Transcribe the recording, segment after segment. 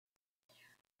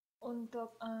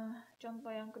Untuk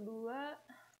contoh yang kedua,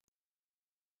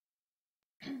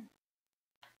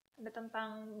 ada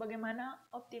tentang bagaimana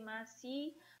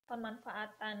optimasi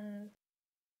pemanfaatan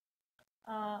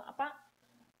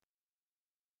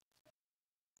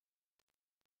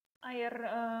air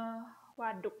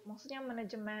waduk. Maksudnya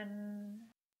manajemen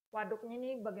waduknya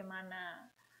ini bagaimana.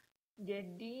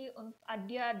 Jadi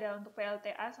dia ada untuk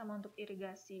PLTA sama untuk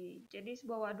irigasi. Jadi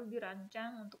sebuah waduk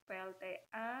dirancang untuk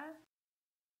PLTA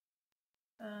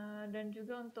dan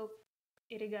juga untuk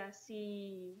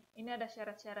irigasi. Ini ada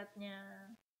syarat-syaratnya.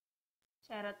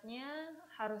 Syaratnya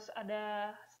harus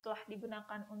ada setelah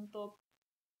digunakan untuk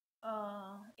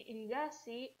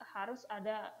irigasi, harus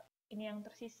ada ini yang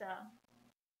tersisa.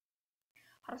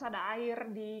 Harus ada air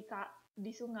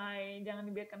di sungai, jangan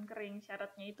dibiarkan kering.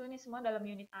 Syaratnya itu ini semua dalam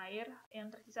unit air,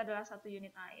 yang tersisa adalah 1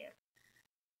 unit air.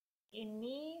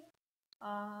 Ini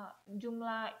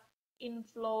jumlah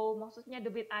inflow, maksudnya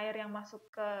debit air yang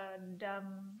masuk ke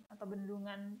dam atau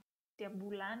bendungan tiap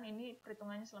bulan, ini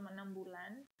perhitungannya selama 6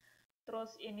 bulan.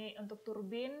 Terus ini untuk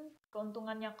turbin,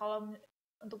 keuntungannya kalau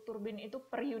untuk turbin itu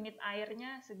per unit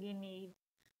airnya segini.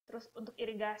 Terus untuk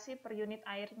irigasi per unit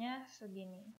airnya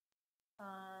segini.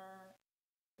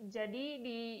 Jadi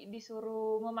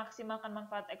disuruh memaksimalkan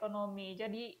manfaat ekonomi.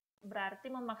 Jadi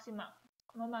berarti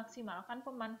memaksimalkan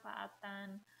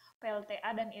pemanfaatan PLTA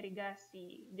dan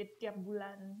irigasi di tiap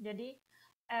bulan. Jadi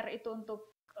R itu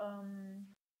untuk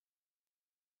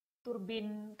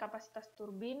turbin, kapasitas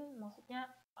turbin, maksudnya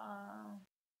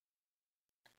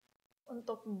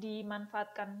untuk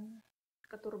dimanfaatkan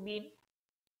ke turbin,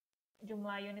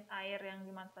 jumlah unit air yang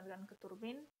dimanfaatkan ke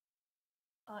turbin,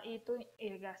 itu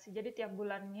irigasi. Jadi tiap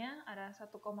bulannya ada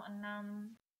 1,6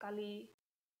 kali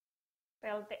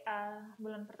PLTA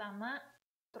bulan pertama,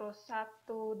 terus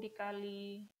 1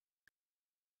 dikali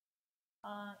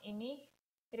ini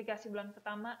irigasi bulan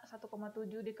pertama,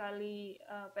 1,7 dikali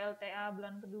PLTA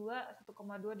bulan kedua,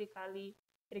 1,2 dikali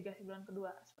irigasi bulan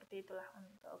kedua. Seperti itulah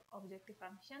untuk objective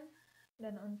function.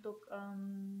 Dan untuk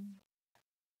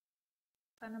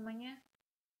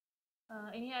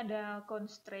ini ada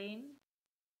constraint.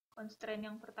 Constraint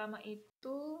yang pertama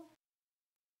itu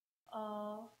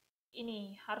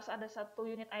ini harus ada 1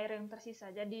 unit air yang tersisa.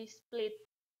 Jadi split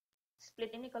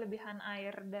ini kelebihan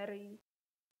air dari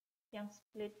yang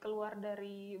split keluar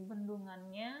dari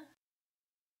bendungannya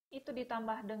itu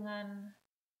ditambah dengan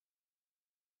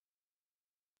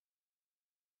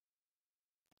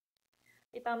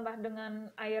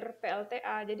air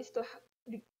PLTA. Jadi setelah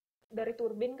dari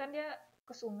turbin kan dia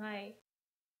ke sungai.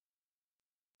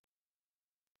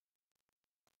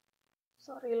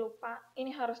 Sorry lupa,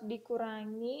 ini harus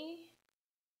dikurangi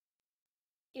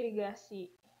irigasi.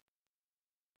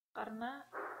 Karena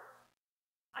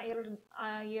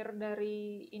air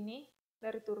dari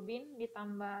turbin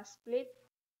ditambah split.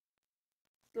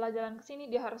 Setelah jalan ke sini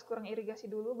dia harus kurang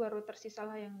irigasi dulu, baru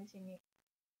tersisalah yang di sini.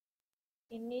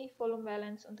 Ini volume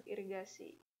balance untuk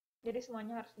irigasi. Jadi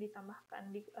semuanya harus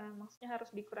ditambahkan, maksudnya harus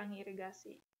dikurangi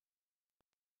irigasi.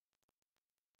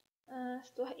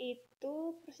 Setelah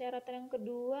itu, persyaratan yang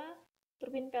kedua,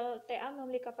 turbin PLTA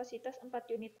memiliki kapasitas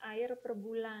 4 unit air per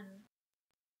bulan.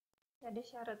 Jadi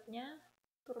syaratnya,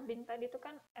 turbin tadi itu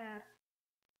kan R.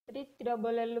 Jadi tidak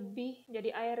boleh lebih,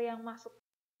 jadi air yang masuk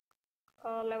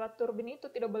lewat turbin itu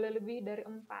tidak boleh lebih dari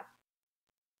 4.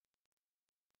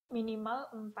 Minimal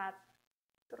 4.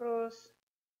 Terus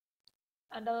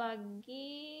ada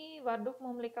lagi waduk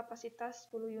memiliki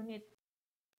kapasitas 10 unit.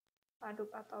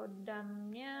 Waduk atau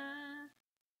damnya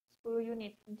 10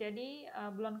 unit. Jadi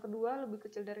bulan kedua lebih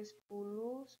kecil dari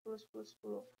 10, 10, 10,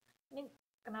 10. Ini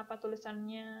kenapa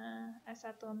tulisannya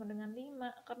S1 sama dengan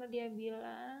 5? Karena dia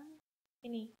bilang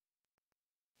ini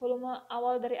volume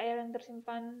awal dari air yang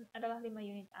tersimpan adalah 5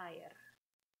 unit air.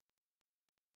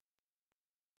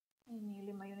 Ini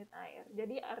 5 unit air.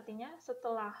 Jadi artinya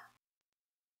setelah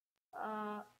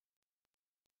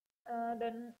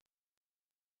dan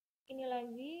ini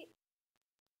lagi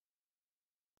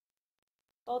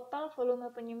total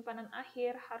volume penyimpanan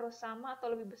akhir harus sama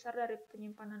atau lebih besar dari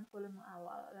penyimpanan volume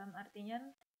awal. Dalam artinya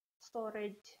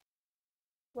storage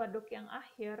waduk yang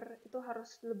akhir itu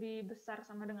harus lebih besar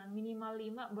sama dengan minimal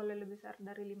 5, boleh lebih besar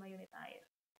dari 5 unit air.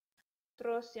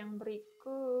 Terus yang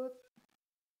berikut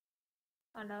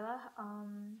adalah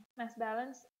mass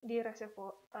balance di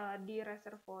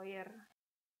reservoir.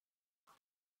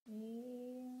 Ini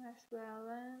mass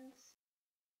balance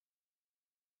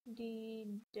di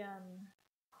dam.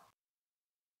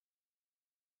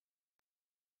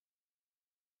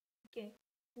 Oke,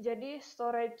 jadi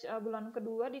storage bulan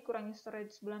kedua dikurangi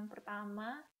storage bulan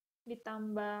pertama,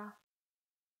 ditambah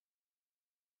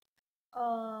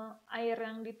air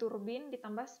yang yang di turbin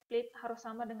ditambah split harus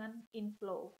sama dengan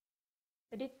inflow.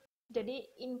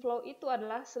 Jadi inflow itu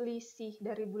adalah selisih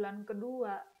dari bulan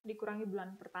kedua dikurangi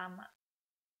bulan pertama.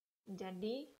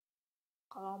 Jadi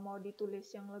kalau mau ditulis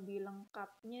yang lebih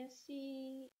lengkapnya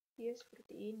sih dia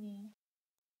seperti ini.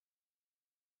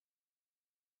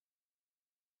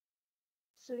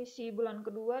 Selisih bulan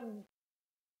kedua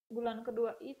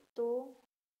itu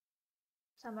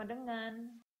sama dengan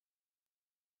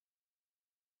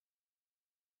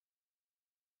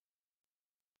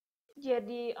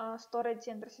storage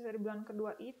yang tersisa di bulan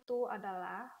kedua itu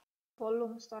adalah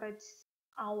volume storage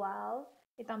awal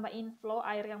ditambah inflow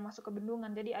air yang masuk ke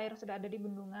bendungan. Jadi air sudah ada di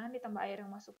bendungan ditambah air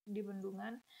yang masuk di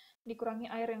bendungan dikurangi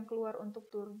air yang keluar untuk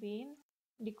turbin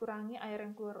dikurangi air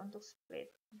yang keluar untuk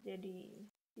split. Jadi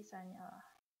sisanya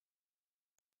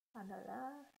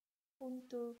adalah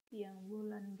untuk yang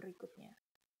bulan berikutnya.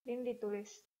 Ini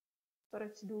ditulis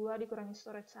storage 2 dikurangi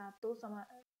storage 1 sama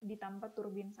ditambah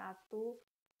turbin 1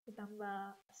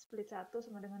 ditambah split 1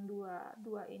 sama dengan 2.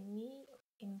 2 ini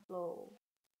inflow.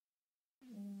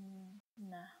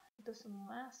 Nah, itu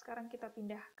semua. Sekarang kita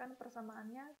pindahkan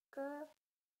persamaannya ke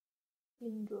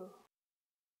Linggo.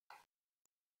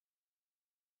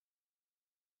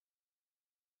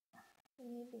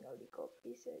 Ini tinggal di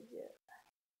copy saja.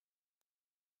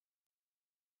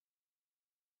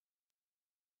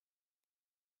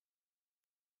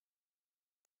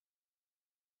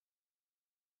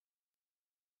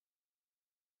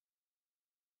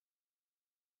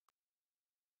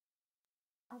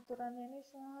 Aturannya ini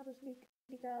semua harus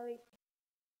dikali.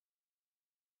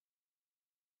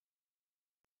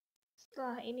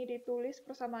 Setelah ini ditulis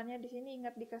persamaannya di sini,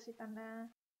 ingat dikasih tanda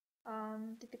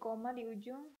titik koma di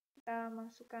ujung. Kita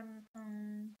masukkan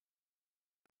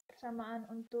persamaan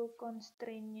untuk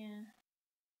constraint-nya.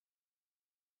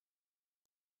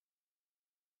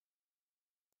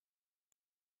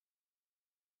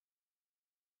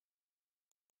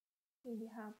 Ini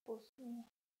dihapus nih.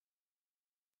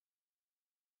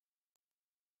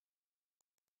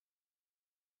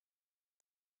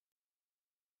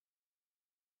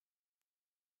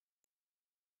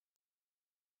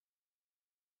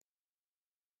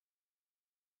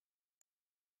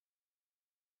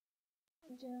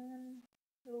 Jangan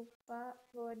lupa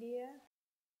bahwa dia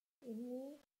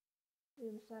ini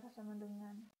lebih besar sama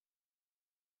dengan.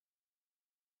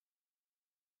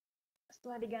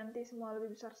 Setelah diganti semua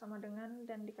lebih besar sama dengan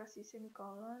dan dikasih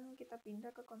semikolon, kita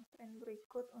pindah ke constraint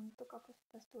berikut untuk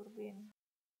kapasitas turbin.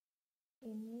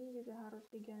 Ini juga harus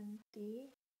diganti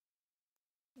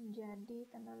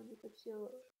menjadi tanda lebih kecil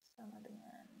sama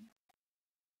dengan.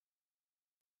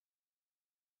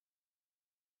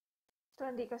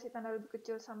 Setelah dikasih tanda lebih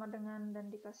kecil sama dengan dan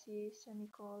dikasih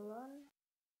semikolon,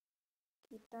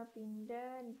 kita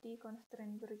pindah di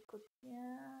constraint berikutnya,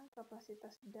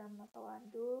 kapasitas dam atau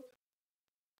waduk.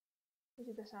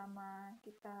 Itu juga sama,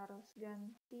 kita harus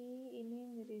ganti ini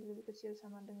menjadi lebih kecil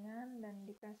sama dengan dan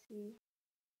dikasih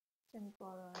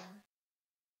semikolon.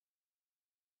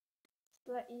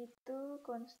 Setelah itu,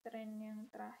 constraint yang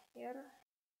terakhir,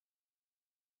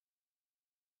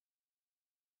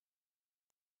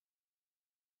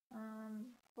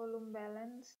 volume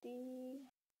balance ini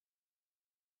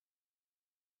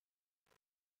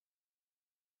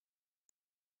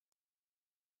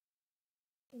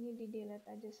di delete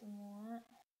aja semua,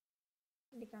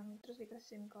 terus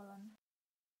dikasih semikolon.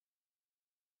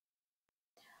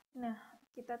 Nah,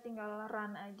 kita tinggal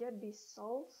run aja di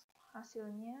solve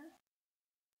hasilnya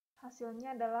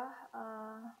adalah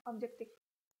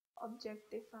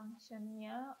objective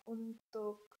functionnya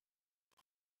untuk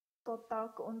total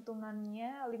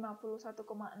keuntungannya $51,6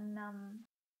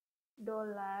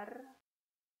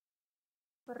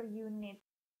 per unit.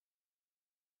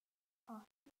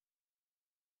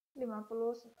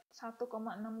 $51,6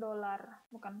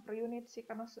 bukan per unit sih,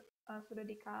 karena sudah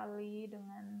dikali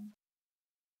dengan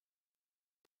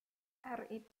R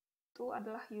itu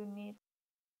adalah unit,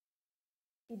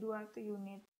 I2 itu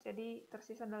unit, jadi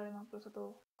tersisa adalah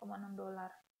 $51,6.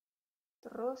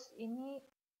 Terus ini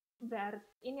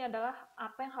adalah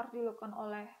apa yang harus dilakukan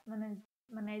oleh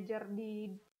manajer di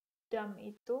dam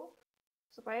itu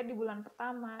supaya di bulan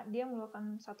pertama dia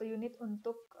melakukan 1 unit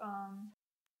untuk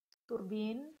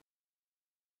turbin,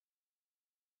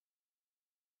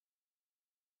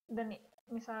 dan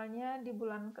misalnya di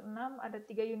bulan ke-6 ada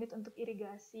 3 unit untuk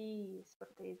irigasi,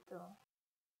 seperti itu.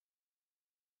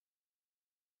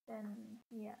 Dan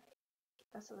ya,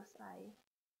 kita selesai.